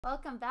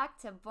Welcome back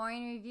to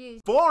Boring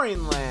Reviews.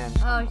 Boring land.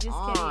 Oh, just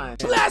kidding.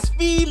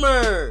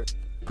 Blasphemer.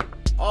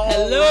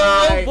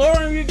 Hello, right.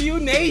 Boring Review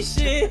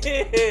Nation.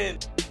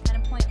 Kind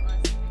of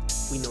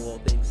pointless. We know all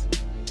things.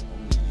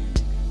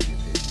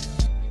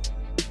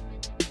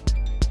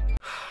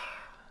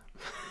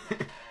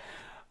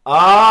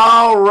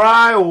 All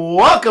right,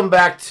 welcome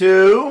back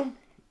to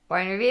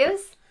Boring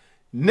Reviews.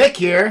 Nick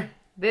here.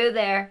 Boo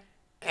there.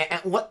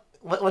 And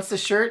what's the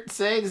shirt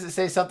say? Does it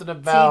say something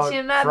about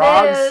Teaching my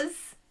frogs? booze.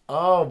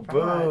 Oh,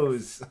 Frogs.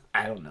 booze.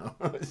 I don't know.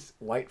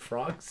 White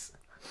frogs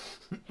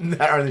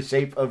that are in the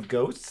shape of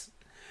ghosts.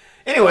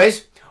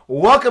 Anyways,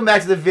 welcome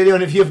back to the video.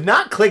 And if you have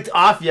not clicked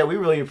off yet, we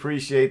really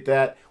appreciate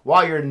that.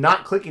 While you're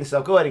not clicking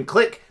stuff, go ahead and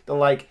click the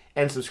like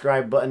and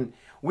subscribe button.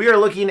 We are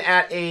looking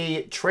at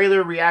a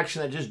trailer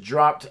reaction that just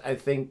dropped, I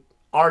think,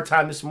 our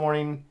time this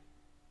morning.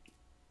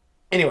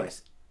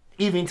 Anyways,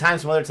 evening time,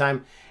 some other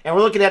time. And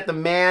we're looking at the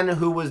man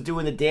who was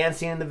doing the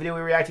dancing in the video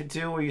we reacted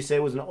to, where you say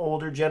was an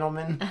older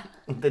gentleman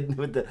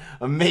with the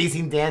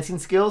amazing dancing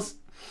skills.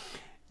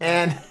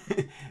 And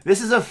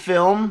this is a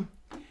film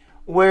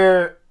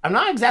where I'm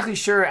not exactly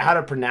sure how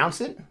to pronounce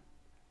it.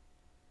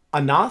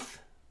 Annaatthe,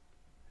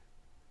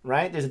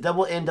 right? There's a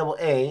double N, double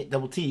A,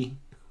 double T.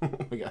 Oh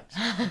my gosh,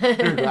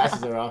 your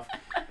glasses are off.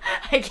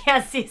 I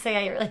can't see, so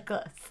I got really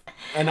close.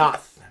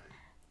 Annaatthe.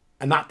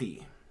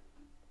 Annaatthe.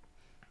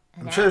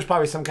 I'm sure there's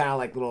probably some kind of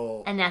like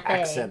little Annaatthe.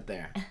 accent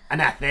there.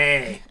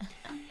 Annaatthe.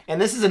 And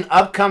this is an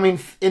upcoming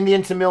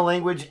Indian Tamil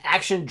language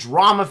action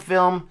drama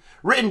film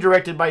written,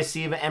 directed by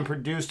Siva and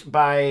produced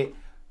by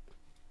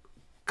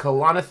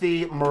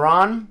Nayanthara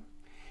Moran.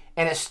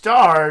 And it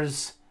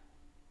stars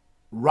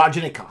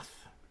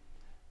Rajinikanth,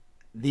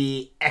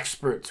 the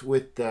expert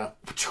with the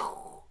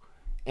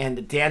and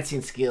the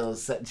dancing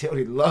skills that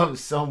Jodi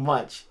loves so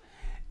much.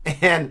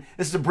 And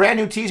this is a brand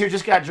new teaser,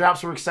 just got dropped,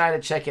 so we're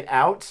excited to check it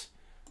out.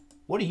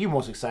 What are you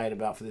most excited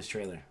about for this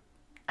trailer?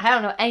 I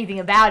don't know anything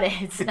about it.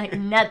 It's like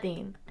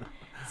nothing.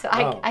 So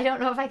I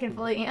don't know if I can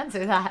fully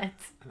answer that.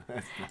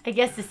 I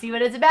guess to see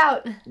what it's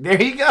about.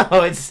 There you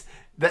go. It's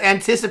the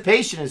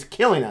anticipation is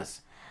killing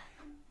us.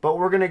 But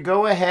we're going to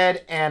go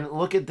ahead and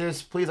look at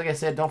this. Please, like I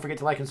said, don't forget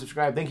to like and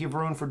subscribe. Thank you,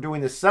 Varun, for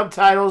doing the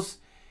subtitles.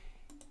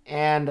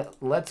 And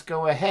let's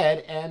go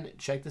ahead and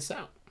check this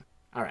out.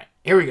 All right,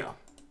 here we go.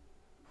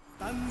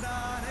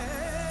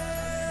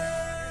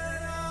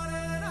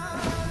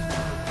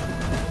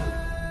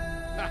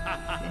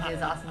 Gonna do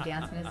his awesome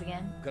dance moves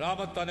again. I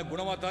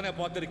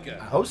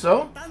hope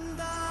so.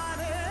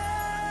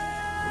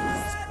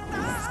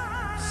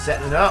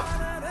 Setting it up.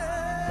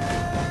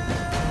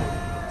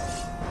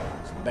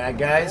 Some bad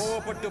guys.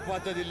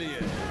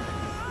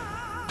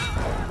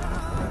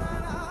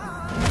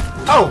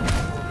 Oh!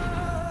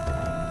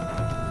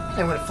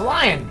 They went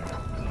flying.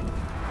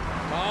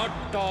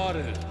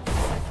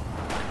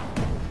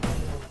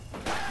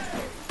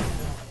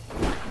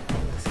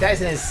 This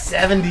guy's in his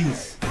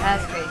 70s.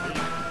 That's crazy.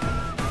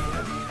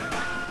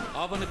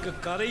 I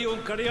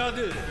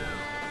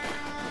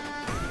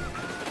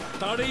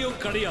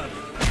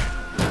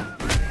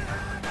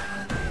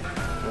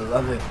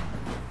love it.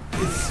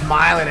 He's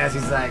smiling as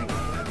he's like,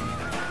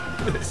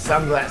 with his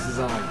sunglasses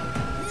on.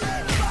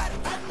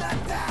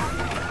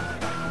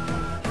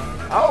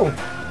 Oh!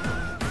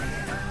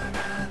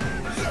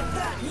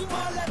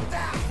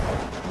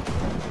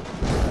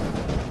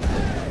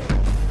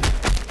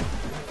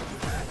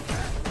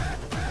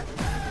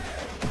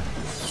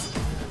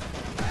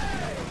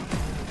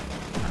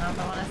 I don't know if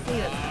I want to see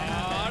it.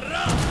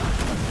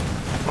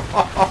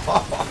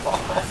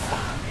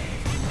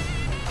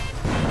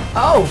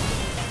 Oh!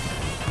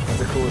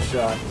 That's a cool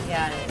shot.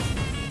 Yeah, it is.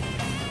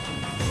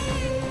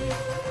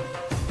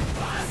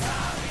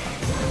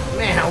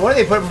 Man, what are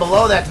they putting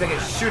below that to make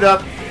it shoot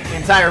up the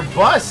entire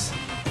bus?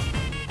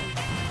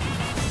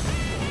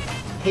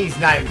 He's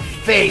not even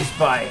fazed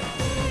by it.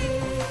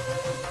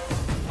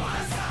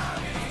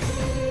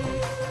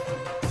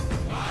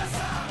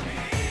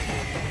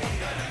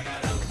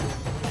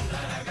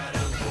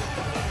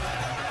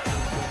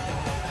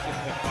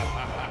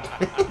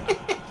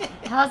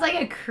 That was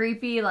like a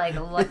creepy, like,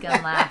 look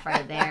and laugh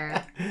right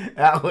there.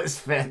 That was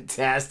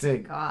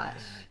fantastic. Gosh.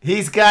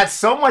 He's got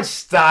so much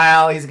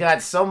style. He's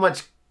got so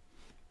much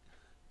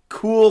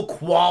cool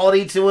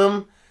quality to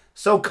him.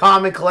 So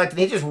calm and collected.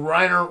 He's just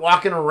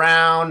walking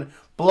around,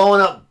 blowing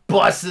up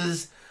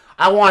buses.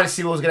 I want to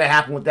see what was going to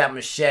happen with that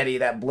machete,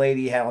 that blade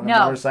he had on the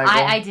motorcycle.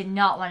 I did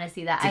not want to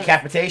see that.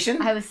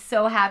 Decapitation? I was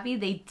so happy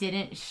they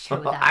didn't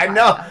show that. I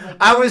know.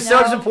 I was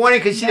so disappointed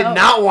because she did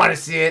not want to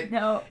see it.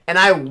 No. And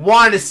I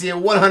wanted to see it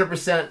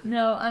 100%.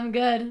 No, I'm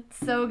good.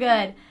 So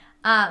good.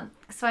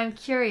 So I'm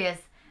curious.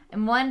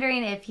 I'm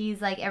wondering if he's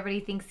like,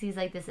 everybody thinks he's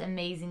like this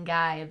amazing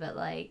guy, but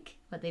like,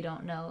 what they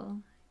don't know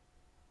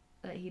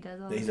that he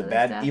does all this He's a other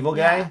bad, stuff. evil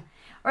guy? Yeah.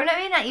 Or not,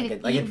 maybe not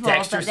even like a evil,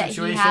 Dexter but that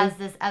situation? he has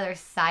this other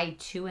side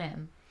to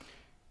him.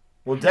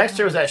 Well,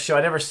 Dexter was that show.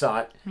 I never saw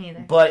it. Me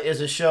either. But it's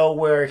a show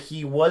where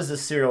he was a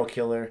serial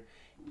killer,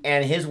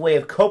 and his way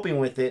of coping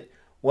with it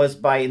was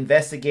by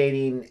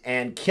investigating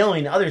and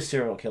killing other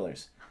serial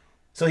killers.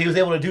 So he was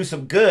able to do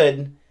some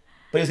good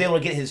but he was able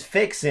to get his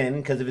fix in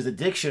because of his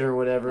addiction or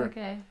whatever.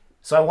 Okay.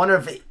 So I wonder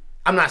if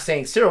I'm not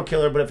saying serial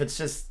killer, but if it's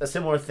just a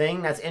similar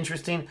thing, that's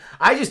interesting.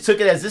 I just took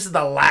it as this is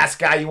the last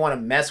guy you want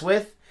to mess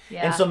with.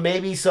 Yeah. And so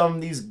maybe some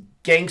of these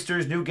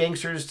gangsters, new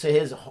gangsters to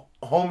his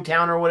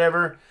hometown or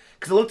whatever.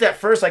 Because it looked at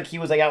first like he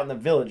was like out in the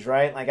village,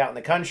 right? Like out in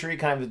the country,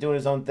 kind of was doing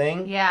his own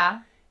thing. Yeah.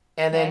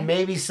 And then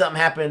maybe something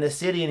happened in the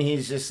city and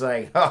he's just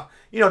like, oh,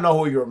 you don't know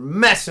who you're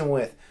messing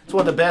with. It's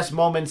one of the best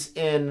moments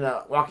in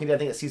Walking Dead, I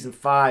think it's season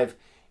 5,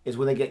 is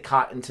when they get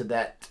caught into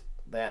that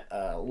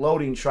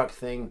loading truck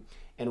thing.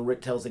 And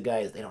Rick tells the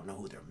guys they don't know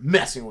who they're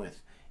messing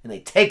with. And they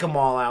take them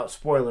all out.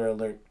 Spoiler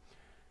alert.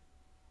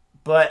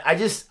 But I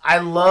just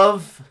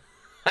love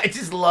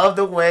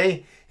the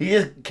way he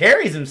just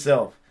carries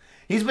himself.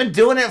 He's been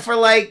doing it for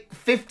like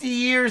 50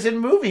 years in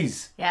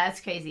movies. Yeah,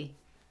 that's crazy.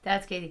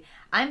 That's crazy.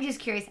 I'm just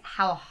curious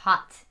how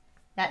hot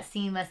that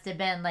scene must have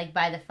been, like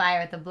by the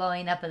fire at the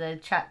blowing up of the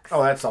trucks.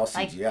 Oh, that's all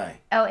CGI.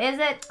 Like, oh, is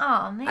it?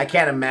 Oh, man. I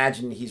can't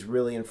imagine he's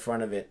really in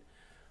front of it.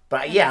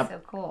 But yeah, so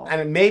cool. I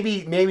mean,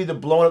 maybe the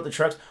blowing up the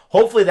trucks.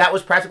 Hopefully that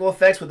was practical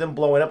effects with them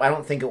blowing up. I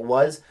don't think it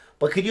was.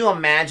 But could you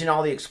imagine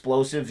all the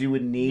explosives you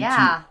would need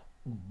to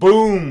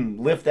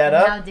boom lift that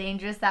up? How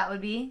dangerous that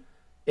would be.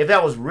 If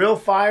that was real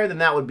fire, then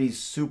that would be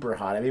super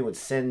hot. I mean, it would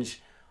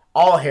singe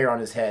all hair on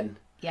his head.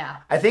 Yeah.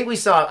 I think we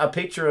saw a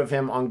picture of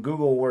him on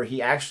Google where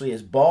he actually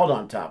is bald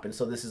on top, and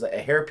so this is a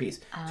hairpiece.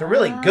 It's a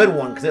really good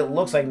one because it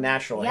looks like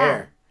natural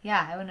hair.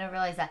 Yeah, I wouldn't have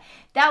realized that.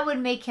 That would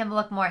make him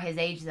look more his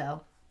age,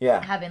 though.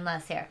 Yeah. Having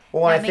less hair.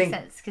 Well, that makes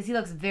sense because he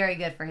looks very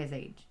good for his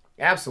age.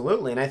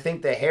 Absolutely, and I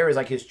think the hair is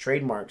like his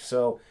trademark.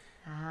 So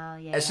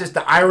it's just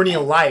the Okay. irony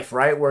of life,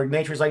 right? Where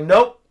nature's like,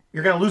 nope,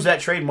 you're going to lose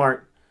that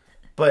trademark.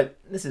 But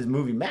this is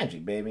movie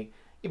magic, baby.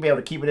 You'll be able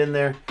to keep it in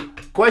there.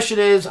 Question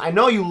is, we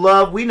know you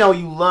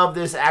love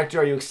this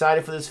actor. Are you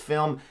excited for this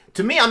film?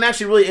 To me, I'm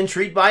actually really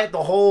intrigued by it.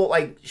 The whole,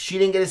 like, she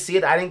didn't get to see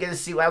it. I didn't get to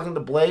see what happened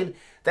with the blade.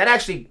 That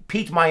actually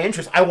piqued my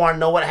interest. I want to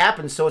know what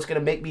happens, so it's going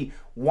to make me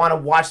want to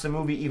watch the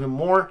movie even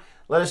more.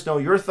 Let us know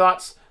your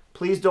thoughts.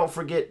 Please don't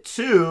forget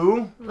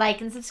to like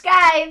and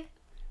subscribe.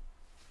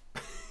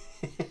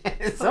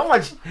 so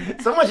much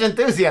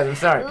enthusiasm.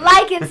 Sorry.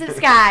 Like and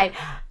subscribe.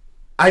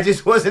 I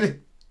just wasn't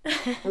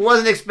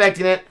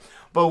expecting it,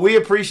 but we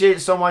appreciate it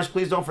so much.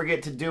 Please don't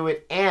forget to do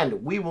it,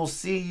 and we will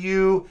see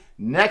you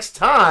next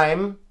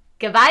time.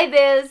 Goodbye,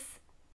 Biz.